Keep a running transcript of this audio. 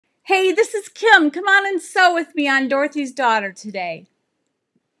Hey, this is Kim. Come on and sew with me on Dorothy's Daughter today.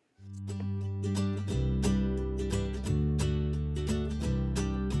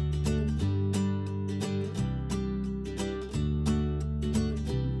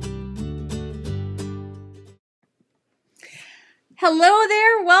 Hello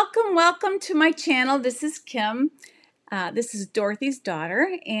there. Welcome to my channel. This is Kim. This is Dorothy's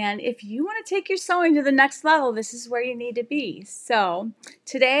Daughter, and if you want to take your sewing to the next level, this is where you need to be. So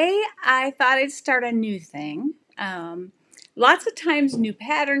today I thought I'd start a new thing. Lots of times new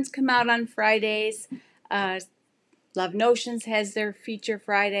patterns come out on Fridays. Love Notions has their feature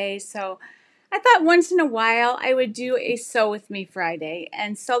Friday, so I thought once in a while I would do a Sew With Me Friday,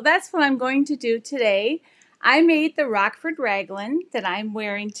 and so that's what I'm going to do today. I made the Rockford Raglan that I'm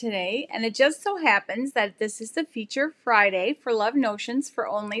wearing today, and it just so happens that this is the feature Friday for Love Notions for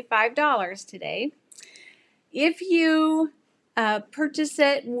only $5 today. If you purchase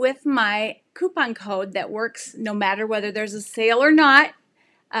it with my coupon code that works no matter whether there's a sale or not,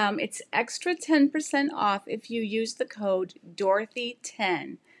 it's extra 10% off if you use the code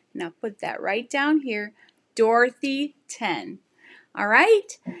Dorothy10. Now put that right down here, Dorothy10. All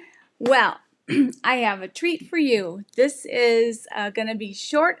right? Well, I have a treat for you. This is going to be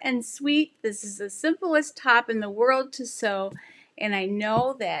short and sweet. This is the simplest top in the world to sew, and I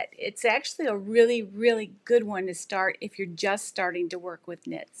know that it's actually a really good one to start if you're just starting to work with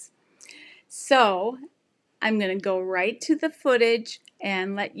knits. So I'm going to go right to the footage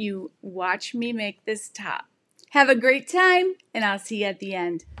and let you watch me make this top. Have a great time, and I'll see you at the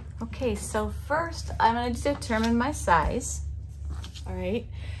end. Okay, so first I'm going to determine my size. All right.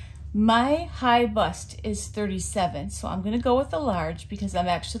 My high bust is 37, so I'm going to go with the large because I'm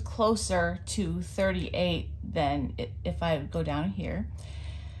actually closer to 38 than if I go down here.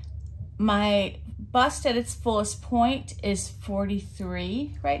 My bust at its fullest point is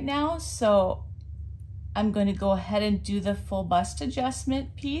 43 right now, so I'm going to go ahead and do the full bust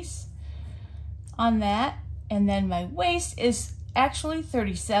adjustment piece on that. And then my waist is actually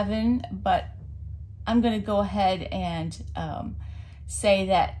 37, but I'm going to go ahead and say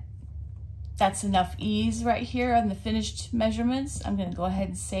that that's enough ease right here on the finished measurements. I'm going to go ahead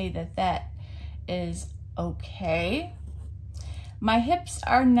and say that that is okay. My hips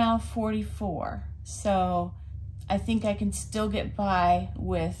are now 44, so I think I can still get by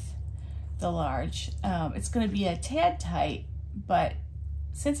with the large. It's going to be a tad tight, but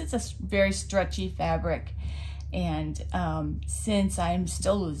since it's a very stretchy fabric and since I'm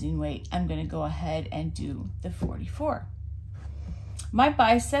still losing weight, I'm going to go ahead and do the 44. My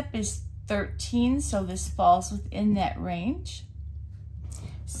bicep is 13, so this falls within that range.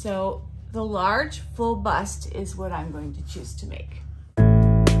 So the large full bust is what I'm going to choose to make.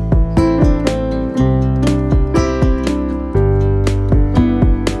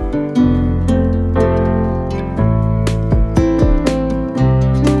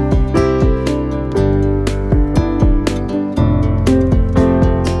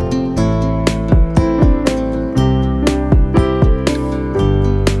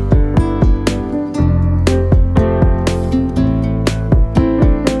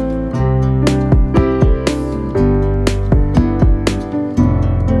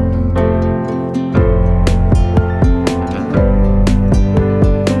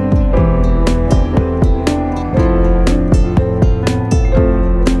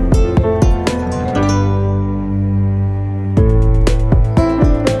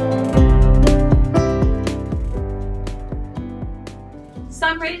 So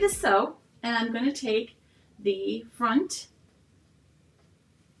I'm ready to sew, and I'm going to take the front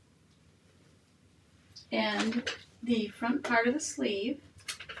and the front part of the sleeve,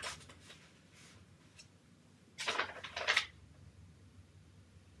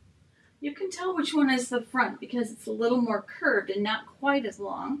 you can tell which one is the front because it's a little more curved and not quite as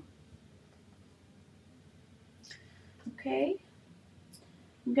long. Okay,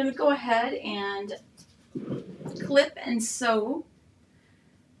 I'm going to go ahead and clip and sew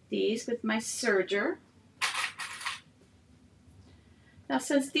these with my serger. Now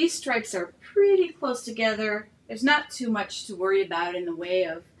since these stripes are pretty close together, there's not too much to worry about in the way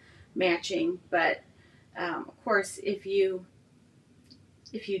of matching, but of course if you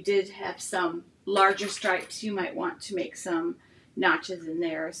did have some larger stripes, you might want to make some notches in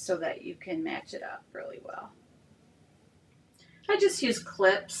there so that you can match it up really well. I just use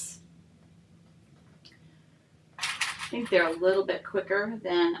clips. I think they're a little bit quicker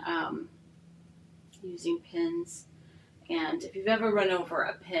than using pins. And if you've ever run over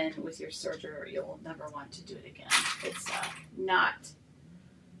a pin with your serger, you'll never want to do it again. It's not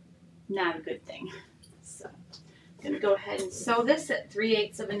a good thing. So I'm going to go ahead and sew this at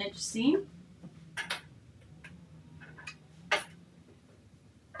 3/8 of an inch seam.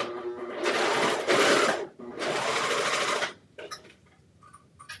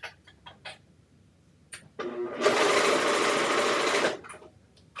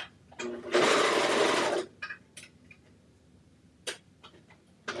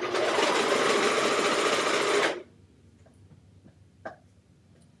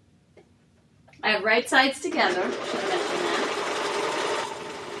 I have right sides together. Should I mention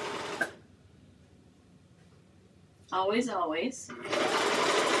that? Always, always.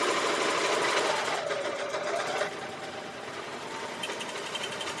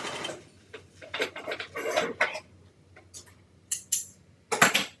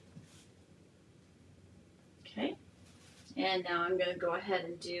 Okay. And now I'm going to go ahead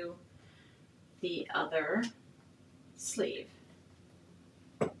and do the other sleeve.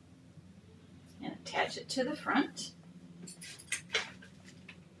 And attach it to the front.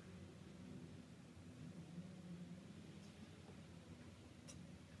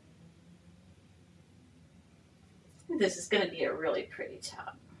 This is going to be a really pretty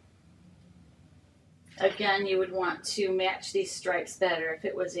top. Again, you would want to match these stripes better if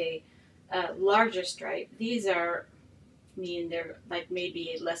it was a larger stripe. These are, they're like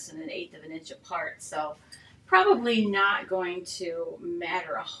maybe less than 1/8 of an inch apart, so probably not going to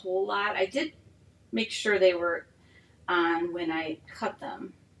matter a whole lot. I did make sure they were on when I cut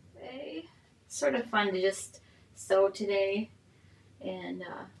them. Okay. Sort of fun to just sew today and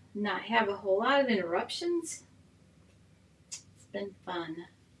not have a whole lot of interruptions. It's been fun.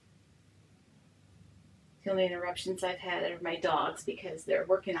 The only interruptions I've had are my dogs because they're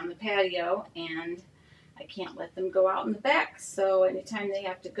working on the patio and I can't let them go out in the back. So anytime they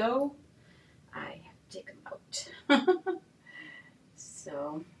have to go, I have to take them out.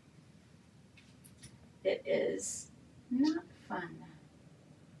 So it is not fun.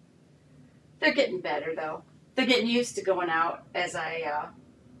 They're getting better though. They're getting used to going out as I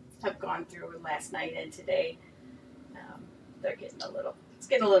have gone through last night and today. They're getting it's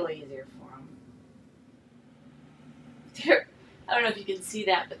getting a little easier for them. I don't know if you can see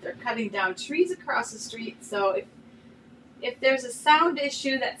that, but they're cutting down trees across the street. So if there's a sound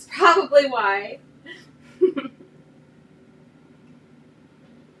issue, that's probably why.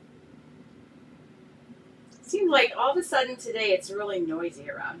 Seems like all of a sudden today it's really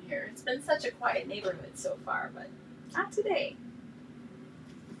noisy around here. It's been such a quiet neighborhood so far, but not today.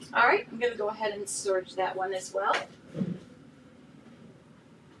 All right, I'm going to go ahead and serge that one as well.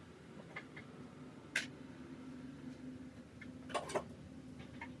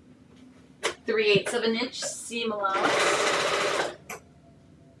 Three-eighths of an inch seam allowance.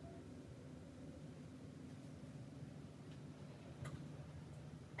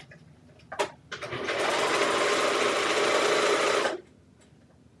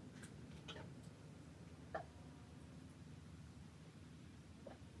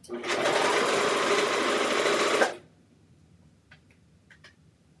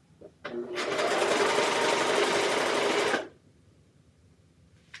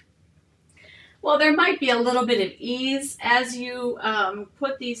 Well, there might be a little bit of ease as you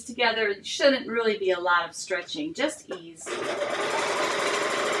put these together. It shouldn't really be a lot of stretching, just ease.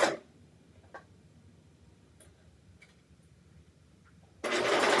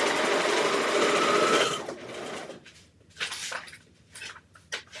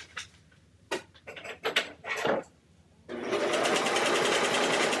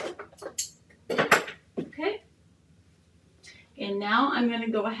 Okay. And now I'm going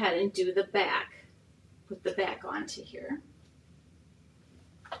to go ahead and do the back. Put the back onto here.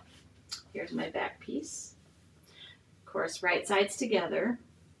 Here's my back piece. Of course, right sides together.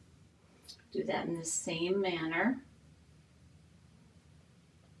 Do that in the same manner.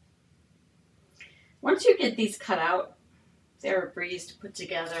 Once you get these cut out, they're a breeze to put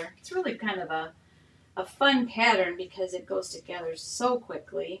together. It's really kind of a fun pattern because it goes together so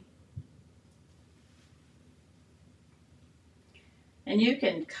quickly. And you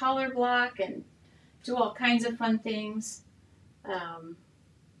can color block and do all kinds of fun things. I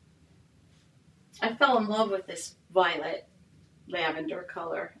fell in love with this violet lavender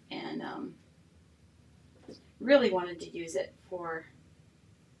color and really wanted to use it for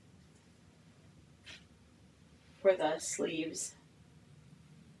the sleeves.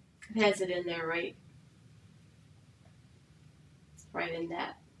 It has it in there right in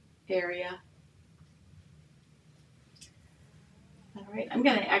that area. All right, I'm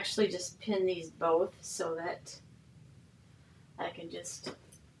going to actually just pin these both so that I can just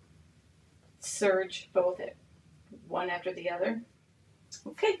serge both at one after the other.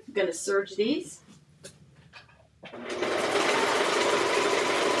 Okay, I'm going to serge these.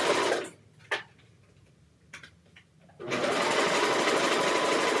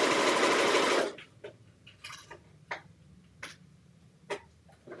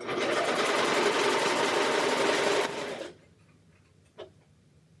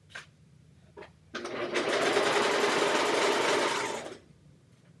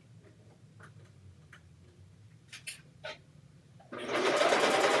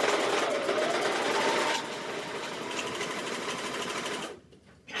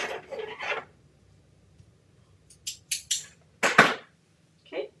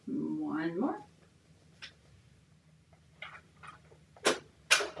 One more.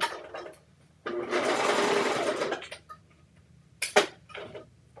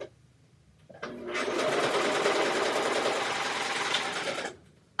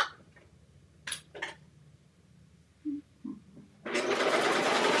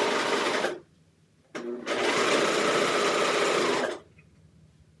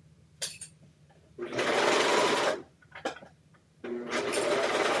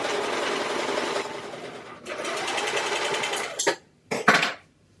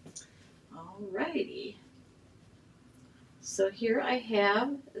 Alrighty. So here I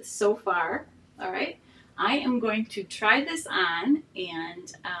have so far. All right. I am going to try this on,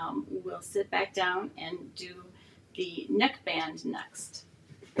 and we'll sit back down and do the neckband next.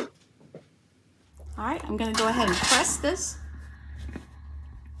 All right, I'm going to go ahead and press this.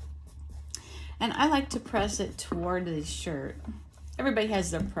 And I like to press it toward the shirt. Everybody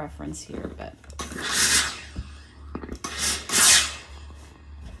has their preference here, but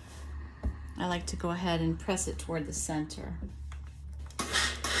I like to go ahead and press it toward the center.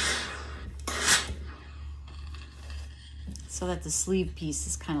 So that the sleeve piece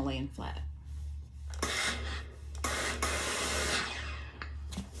is kind of laying flat.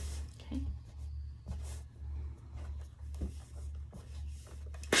 Okay.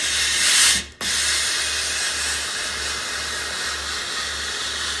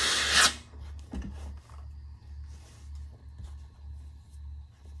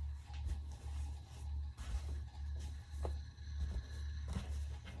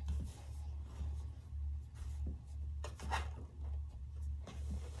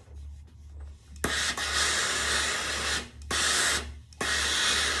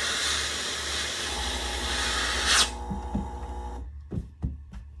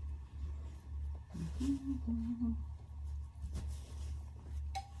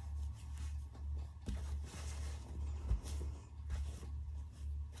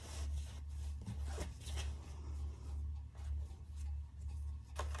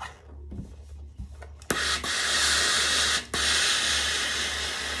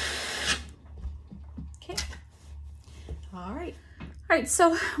 All right,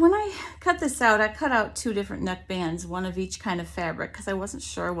 so when I cut this out, I cut out 2 different neck bands, one of each kind of fabric, because I wasn't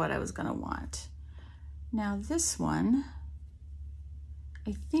sure what I was going to want. Now this one,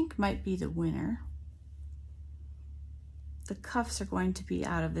 I think might be the winner. The cuffs are going to be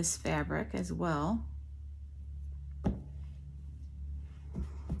out of this fabric as well. I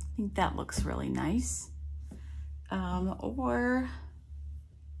think that looks really nice. Or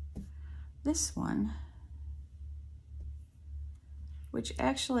this one, which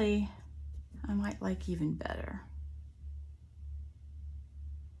actually I might like even better.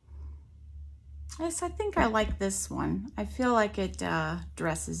 Yes, I think I like this one. I feel like it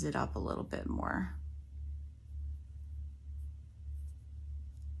dresses it up a little bit more.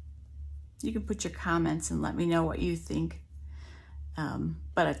 You can put your comments and let me know what you think.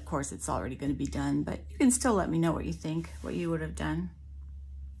 But of course it's already going to be done, but you can still let me know what you think, what you would have done.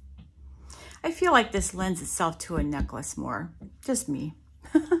 I feel like this lends itself to a necklace more, just me.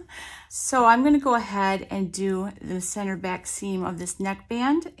 So I'm going to go ahead and do the center back seam of this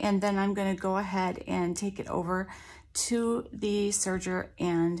neckband, and then I'm going to go ahead and take it over to the serger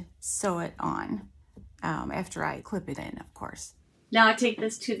and sew it on after I clip it in, of course. Now I take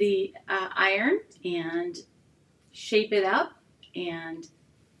this to the iron and shape it up and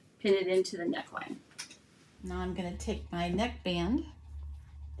pin it into the neckline. Now I'm going to take my neckband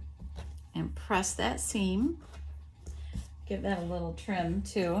and press that seam. Give that a little trim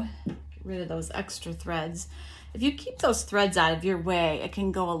too. Get rid of those extra threads. If you keep those threads out of your way, it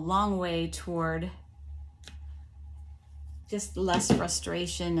can go a long way toward just less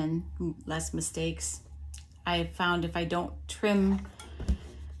frustration and less mistakes. I found if I don't trim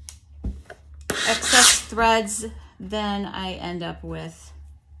excess threads, then I end up with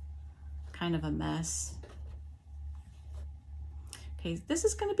kind of a mess. Okay, this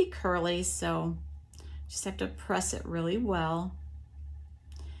is going to be curly, so just have to press it really well.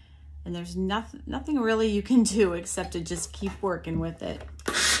 And there's nothing really you can do except to just keep working with it.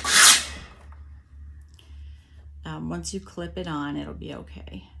 Once you clip it on, it'll be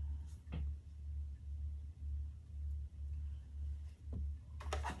okay.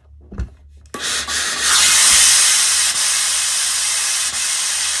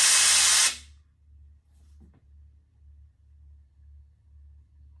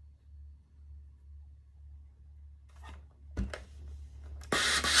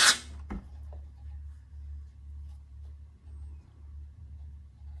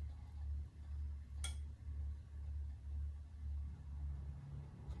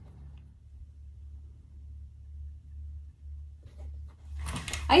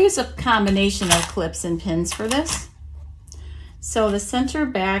 I use a combination of clips and pins for this. So the center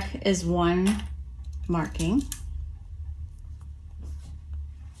back is one marking.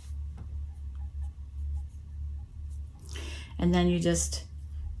 And then you just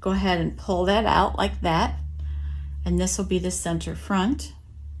go ahead and pull that out like that. And this will be the center front.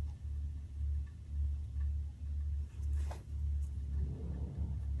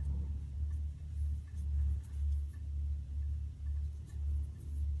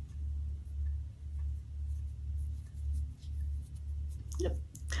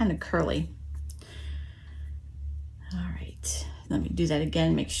 Kind of curly. All right, let me do that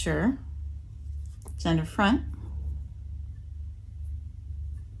again, make sure. Center front.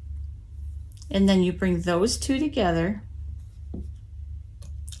 And then you bring those two together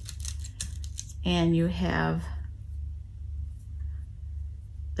and you have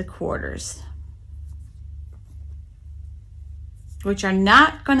the quarters, which are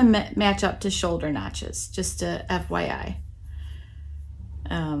not going to match up to shoulder notches, just a FYI.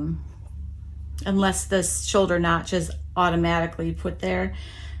 Unless the shoulder notch is automatically put there.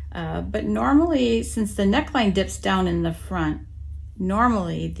 But normally, since the neckline dips down in the front,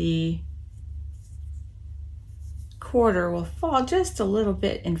 normally the quarter will fall just a little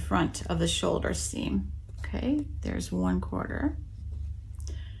bit in front of the shoulder seam. Okay, there's one quarter.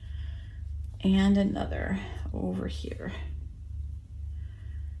 And another over here.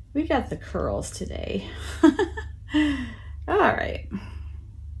 We got the curls today. All right.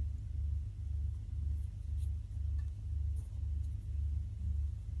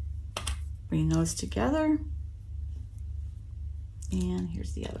 Bring those together. And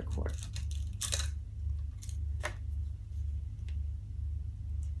here's the other quarter.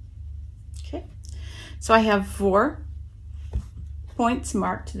 Okay, so I have 4 points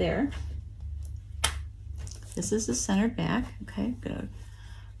marked there. This is the centered back. Okay, I'm gonna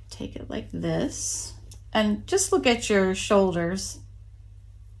take it like this. And just look at your shoulders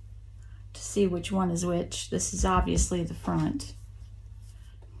to see which one is which. This is obviously the front.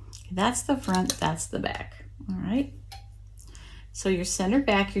 That's the front, that's the back. All right. So your center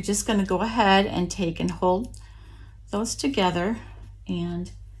back, you're just gonna go ahead and take and hold those together. And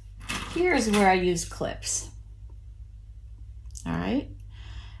here's where I use clips. All right.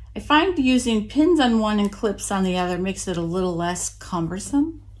 I find using pins on one and clips on the other makes it a little less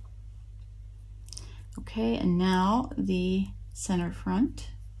cumbersome. Okay, and now the center front.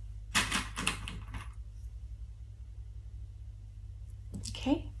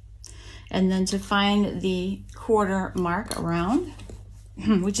 Okay. And then to find the quarter mark around,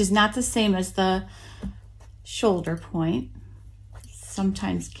 which is not the same as the shoulder point,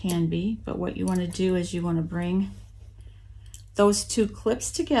 sometimes can be, but what you want to do is you want to bring those 2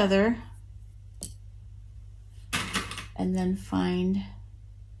 clips together and then find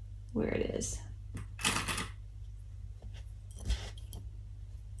where it is.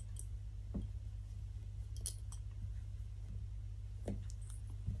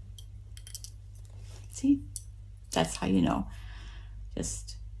 See, that's how you know.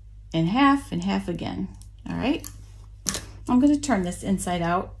 Just in half and half again. All right. I'm going to turn this inside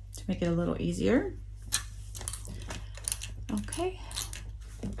out to make it a little easier. Okay.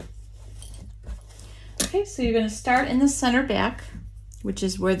 Okay, so you're going to start in the center back, which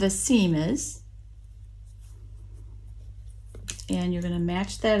is where the seam is. And you're going to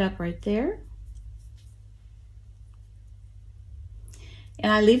match that up right there.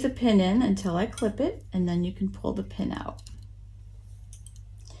 And I leave the pin in until I clip it, and then you can pull the pin out.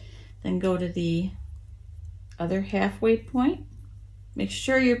 Then go to the other halfway point. Make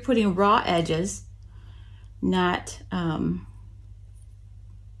sure you're putting raw edges, not the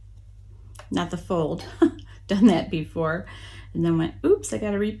fold. Done that before. And then went, oops, I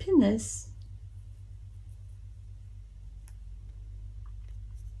gotta repin this.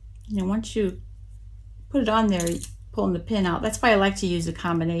 And then once you put it on there, pulling the pin out. That's why I like to use a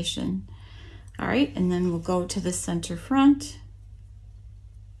combination. All right, and then we'll go to the center front.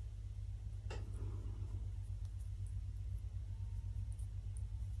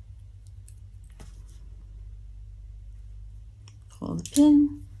 pull the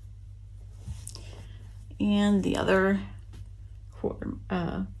pin and the other quarter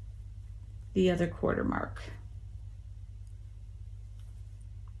mark.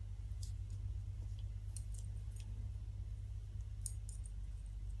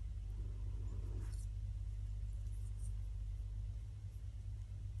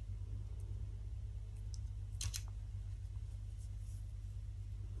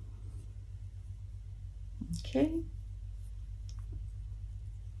 Okay.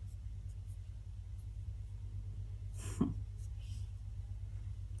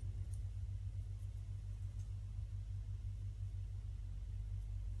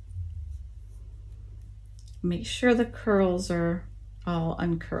 Make sure the curls are all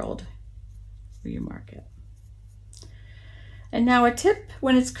uncurled where you mark it. And now a tip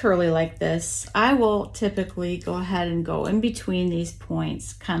when it's curly like this, I will typically go ahead and go in between these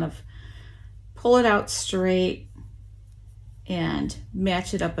points, kind of pull it out straight and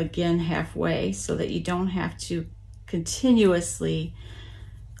match it up again halfway so that you don't have to continuously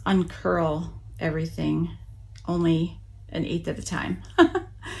uncurl everything, only an eighth at a time.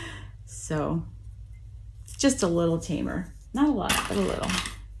 So it's just a little tamer, not a lot, but a little.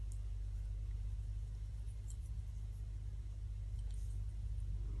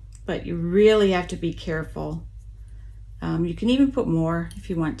 But you really have to be careful. You can even put more if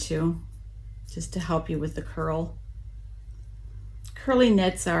you want to, just to help you with the curl. Curly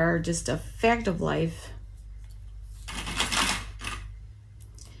knits are just a fact of life.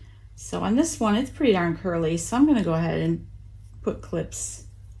 So on this one, it's pretty darn curly, so I'm gonna go ahead and put clips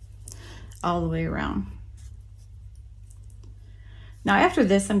all the way around. Now after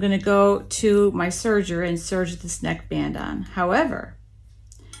this, I'm gonna go to my serger and serge this neckband on. However,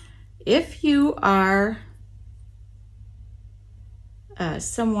 if you are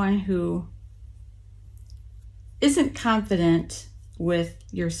someone who isn't confident with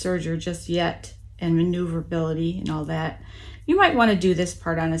your serger just yet and maneuverability and all that, you might want to do this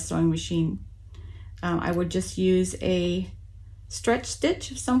part on a sewing machine. I would just use a stretch stitch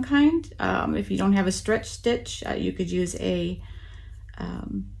of some kind. If you don't have a stretch stitch, you could use a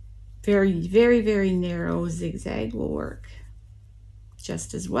very, very, very narrow zigzag will work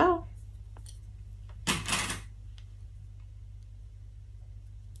just as well.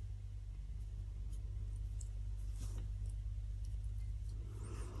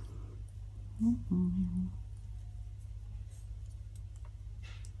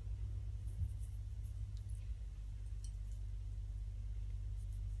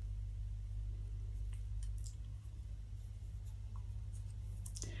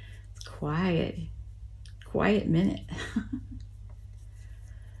 It's quiet minute.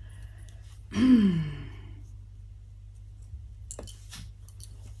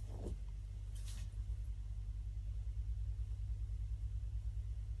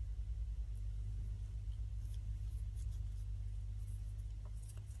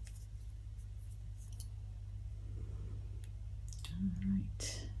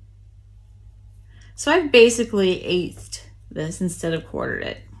 So I've basically eighth'd this instead of quartered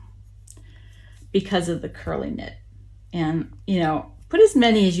it because of the curly knit. And, you know, put as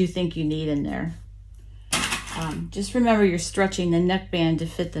many as you think you need in there. Just remember you're stretching the neckband to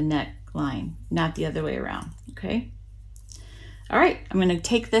fit the neckline, not the other way around, okay? All right, I'm gonna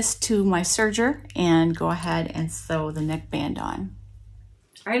take this to my serger and go ahead and sew the neckband on.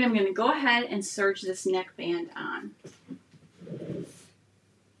 All right, I'm gonna go ahead and serge this neckband on.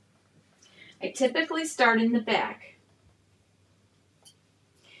 I typically start in the back.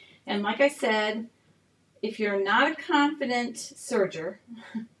 And like I said, if you're not a confident serger,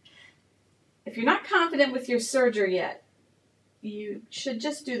 if you're not confident with your serger yet, you should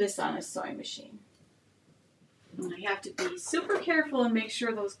just do this on a sewing machine. And you have to be super careful and make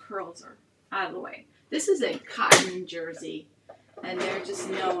sure those curls are out of the way. This is a cotton jersey, and they're just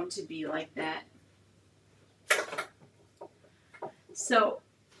known to be like that. So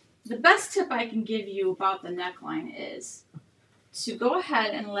the best tip I can give you about the neckline is to go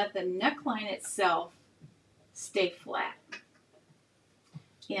ahead and let the neckline itself stay flat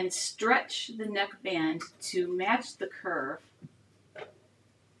and stretch the neckband to match the curve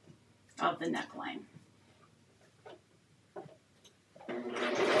of the neckline.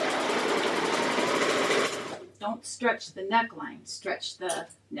 Don't stretch the neckline, stretch the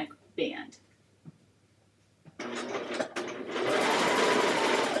neckband.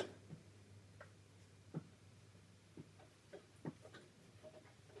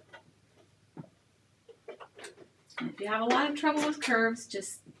 And if you have a lot of trouble with curves,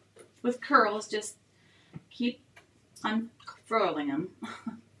 curls, just keep unfurling them.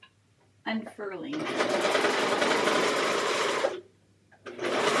 Unfurling.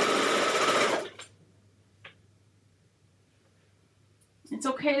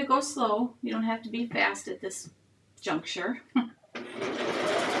 okay to go slow. You don't have to be fast at this juncture.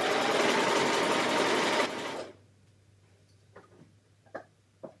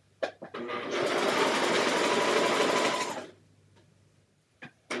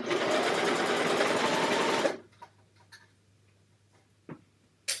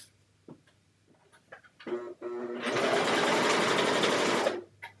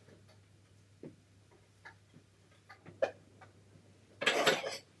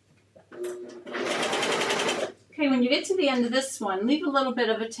 Okay, when you get to the end of this one, leave a little bit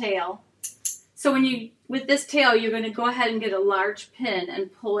of a tail. So with this tail, you're going to go ahead and get a large pin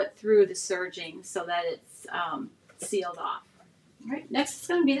and pull it through the serging so that it's sealed off. All right, next is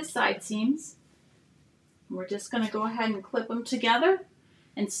going to be the side seams. We're just going to go ahead and clip them together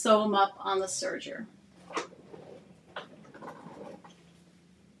and sew them up on the serger.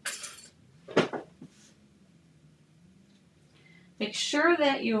 Make sure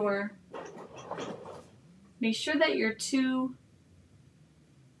that you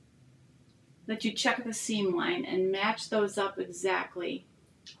check the seam line and match those up exactly.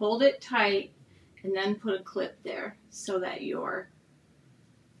 Hold it tight and then put a clip there so that your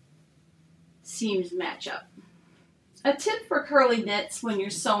seams match up. A tip for curly knits when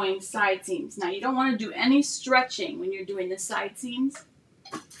you're sewing side seams. Now you don't want to do any stretching when you're doing the side seams,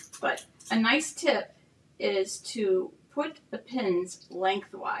 but a nice tip is to put the pins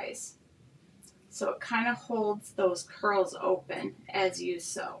lengthwise so it kind of holds those curls open as you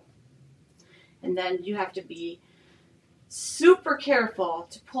sew. And then you have to be super careful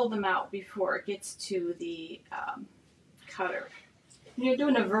to pull them out before it gets to the cutter. When you're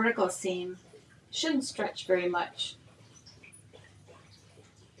doing a vertical seam, it shouldn't stretch very much.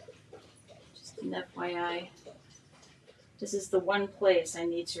 Just an FYI. This is the one place I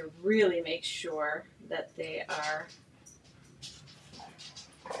need to really make sure that they are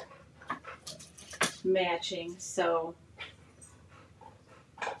matching, so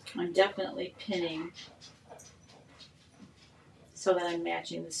I'm definitely pinning so that I'm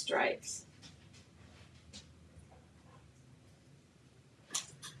matching the stripes.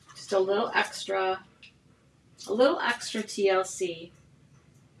 Just a little extra TLC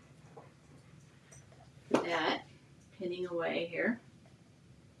for that, pinning away here.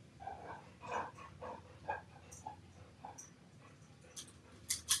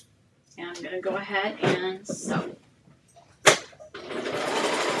 And I'm going to go ahead and sew.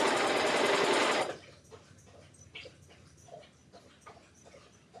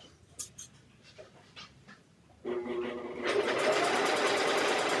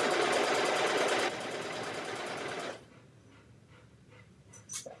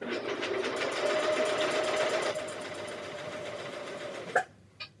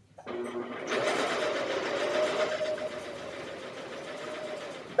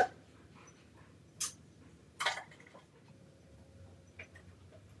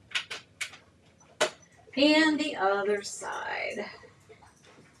 And the other side.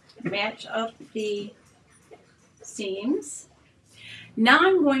 Match up the seams. Now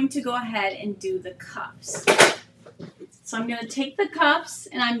I'm going to go ahead and do the cuffs. So I'm going to take the cuffs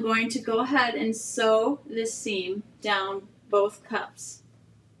and I'm going to go ahead and sew this seam down both cuffs.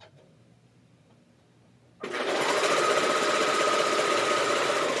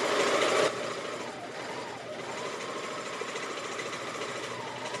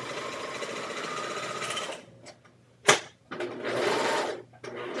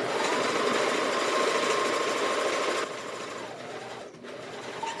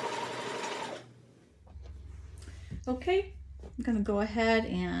 Okay, I'm going to go ahead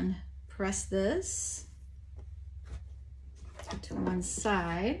and press this to one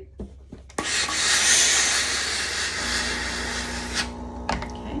side. Okay,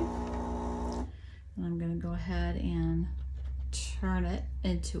 and I'm going to go ahead and turn it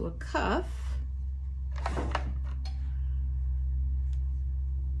into a cuff.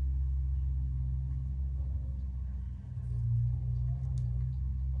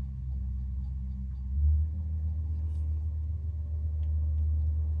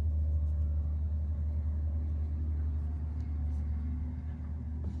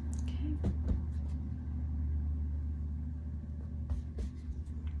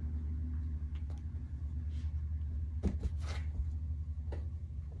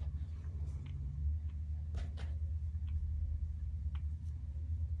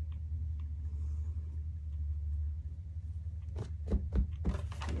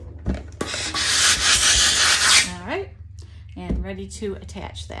 And ready to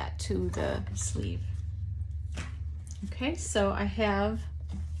attach that to the sleeve. Okay, so I have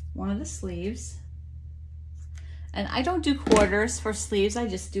one of the sleeves. And I don't do quarters for sleeves, I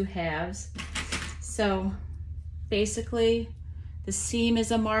just do halves. So basically the seam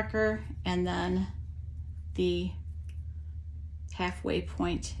is a marker and then the halfway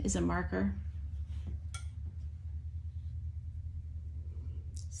point is a marker.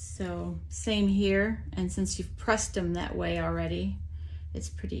 So same here, and since you've pressed them that way already, it's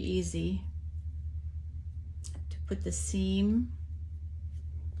pretty easy to put the seams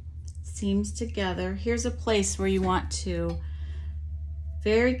together. Here's a place where you want to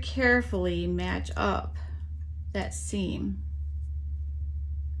very carefully match up that seam,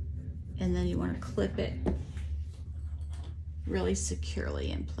 and then you want to clip it really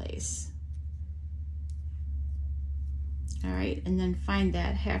securely in place. All right, and then find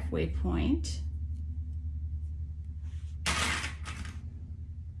that halfway point.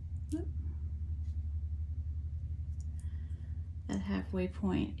 That halfway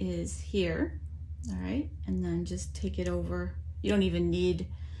point is here. All right, and then just take it over. You don't even need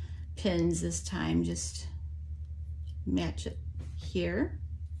pins this time, just match it here.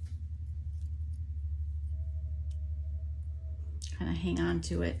 Kind of hang on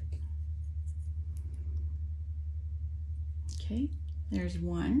to it. Okay, there's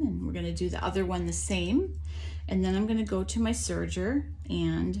one, and we're going to do the other one the same. And then I'm going to go to my serger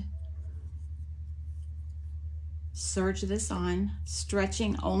and serge this on,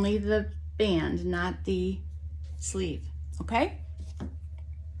 stretching only the band, not the sleeve. Okay?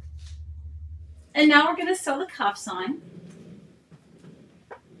 And now we're going to sew the cuffs on.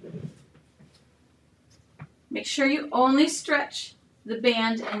 Make sure you only stretch the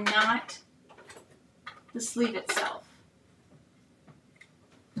band and not the sleeve itself.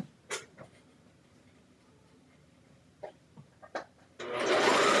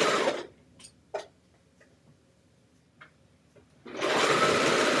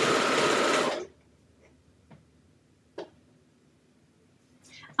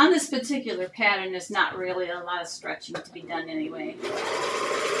 On this particular pattern, there's not really a lot of stretching to be done anyway.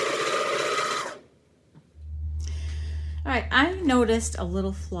 All right, I noticed a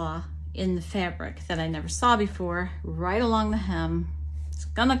little flaw in the fabric that I never saw before, right along the hem. It's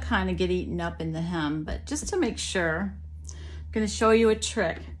gonna kind of get eaten up in the hem, but just to make sure, I'm gonna show you a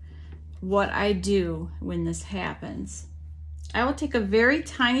trick, what I do when this happens. I will take a very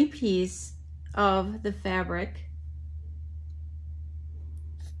tiny piece of the fabric,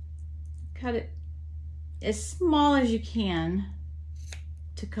 cut it as small as you can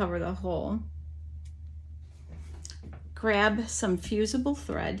to cover the hole. Grab some fusible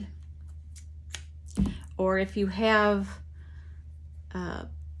thread, or if you have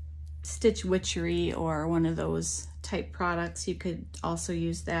Stitch Witchery or one of those type products, you could also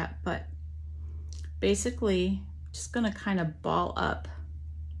use that. But basically, just gonna kind of ball up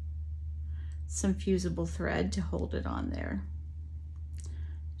some fusible thread to hold it on there.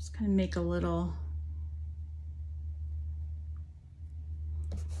 Just kind of make a little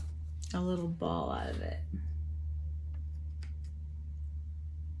ball out of it.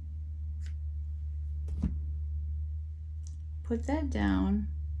 Put that down,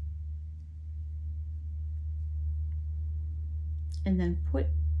 and then put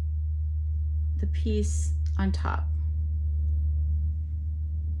the piece on top.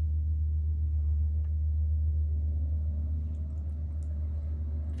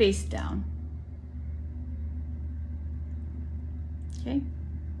 Face down. Okay.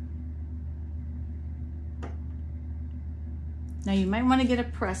 Now you might want to get a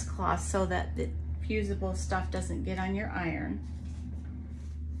press cloth so that the fusible stuff doesn't get on your iron.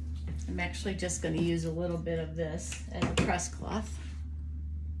 I'm actually just going to use a little bit of this as a press cloth.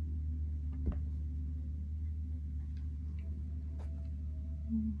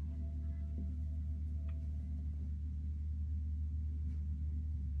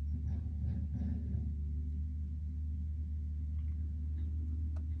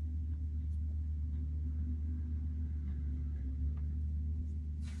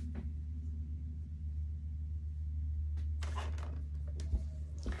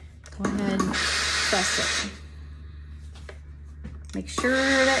 Go ahead and press it. Make sure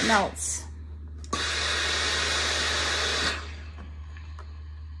that melts.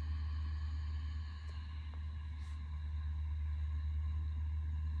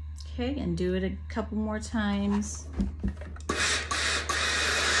 Okay, and do it a couple more times.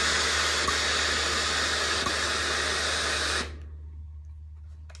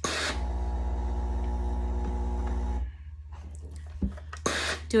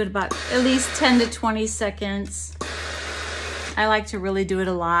 Do it about at least 10 to 20 seconds. I like to really do it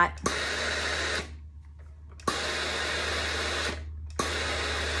a lot.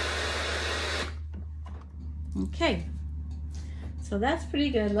 Okay, so that's pretty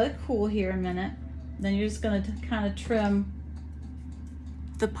good. Let it cool here a minute. Then you're just going to kind of trim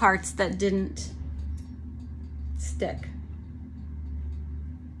the parts that didn't stick.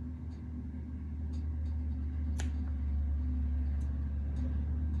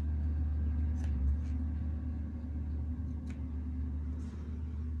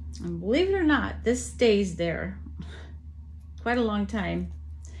 And believe it or not, this stays there quite a long time.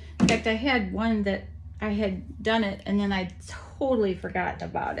 In fact, I had one that I had done it and then I totally forgot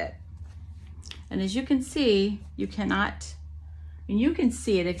about it. And as you can see, you cannot, and you can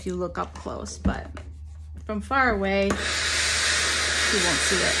see it if you look up close, but from far away, you won't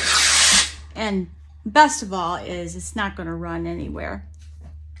see it. And best of all is it's not going to run anywhere.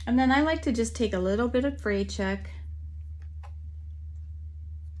 And then I like to just take a little bit of fray check.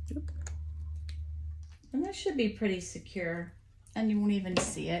 And that should be pretty secure, and you won't even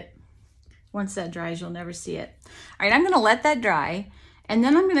see it. Once that dries, you'll never see it. All right, I'm gonna let that dry, and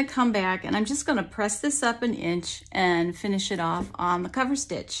then I'm gonna come back and I'm just gonna press this up an inch and finish it off on the cover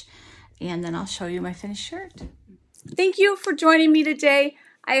stitch. And then I'll show you my finished shirt. Thank you for joining me today.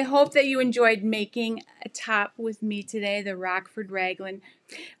 I hope that you enjoyed making a top with me today, the Rockford Raglan.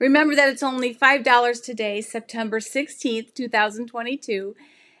 Remember that it's only $5 today, September 16th, 2022.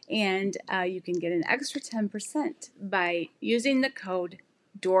 And you can get an extra 10% by using the code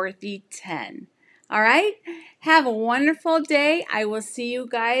Dorothy10. All right? Have a wonderful day. I will see you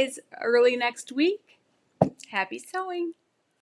guys early next week. Happy sewing.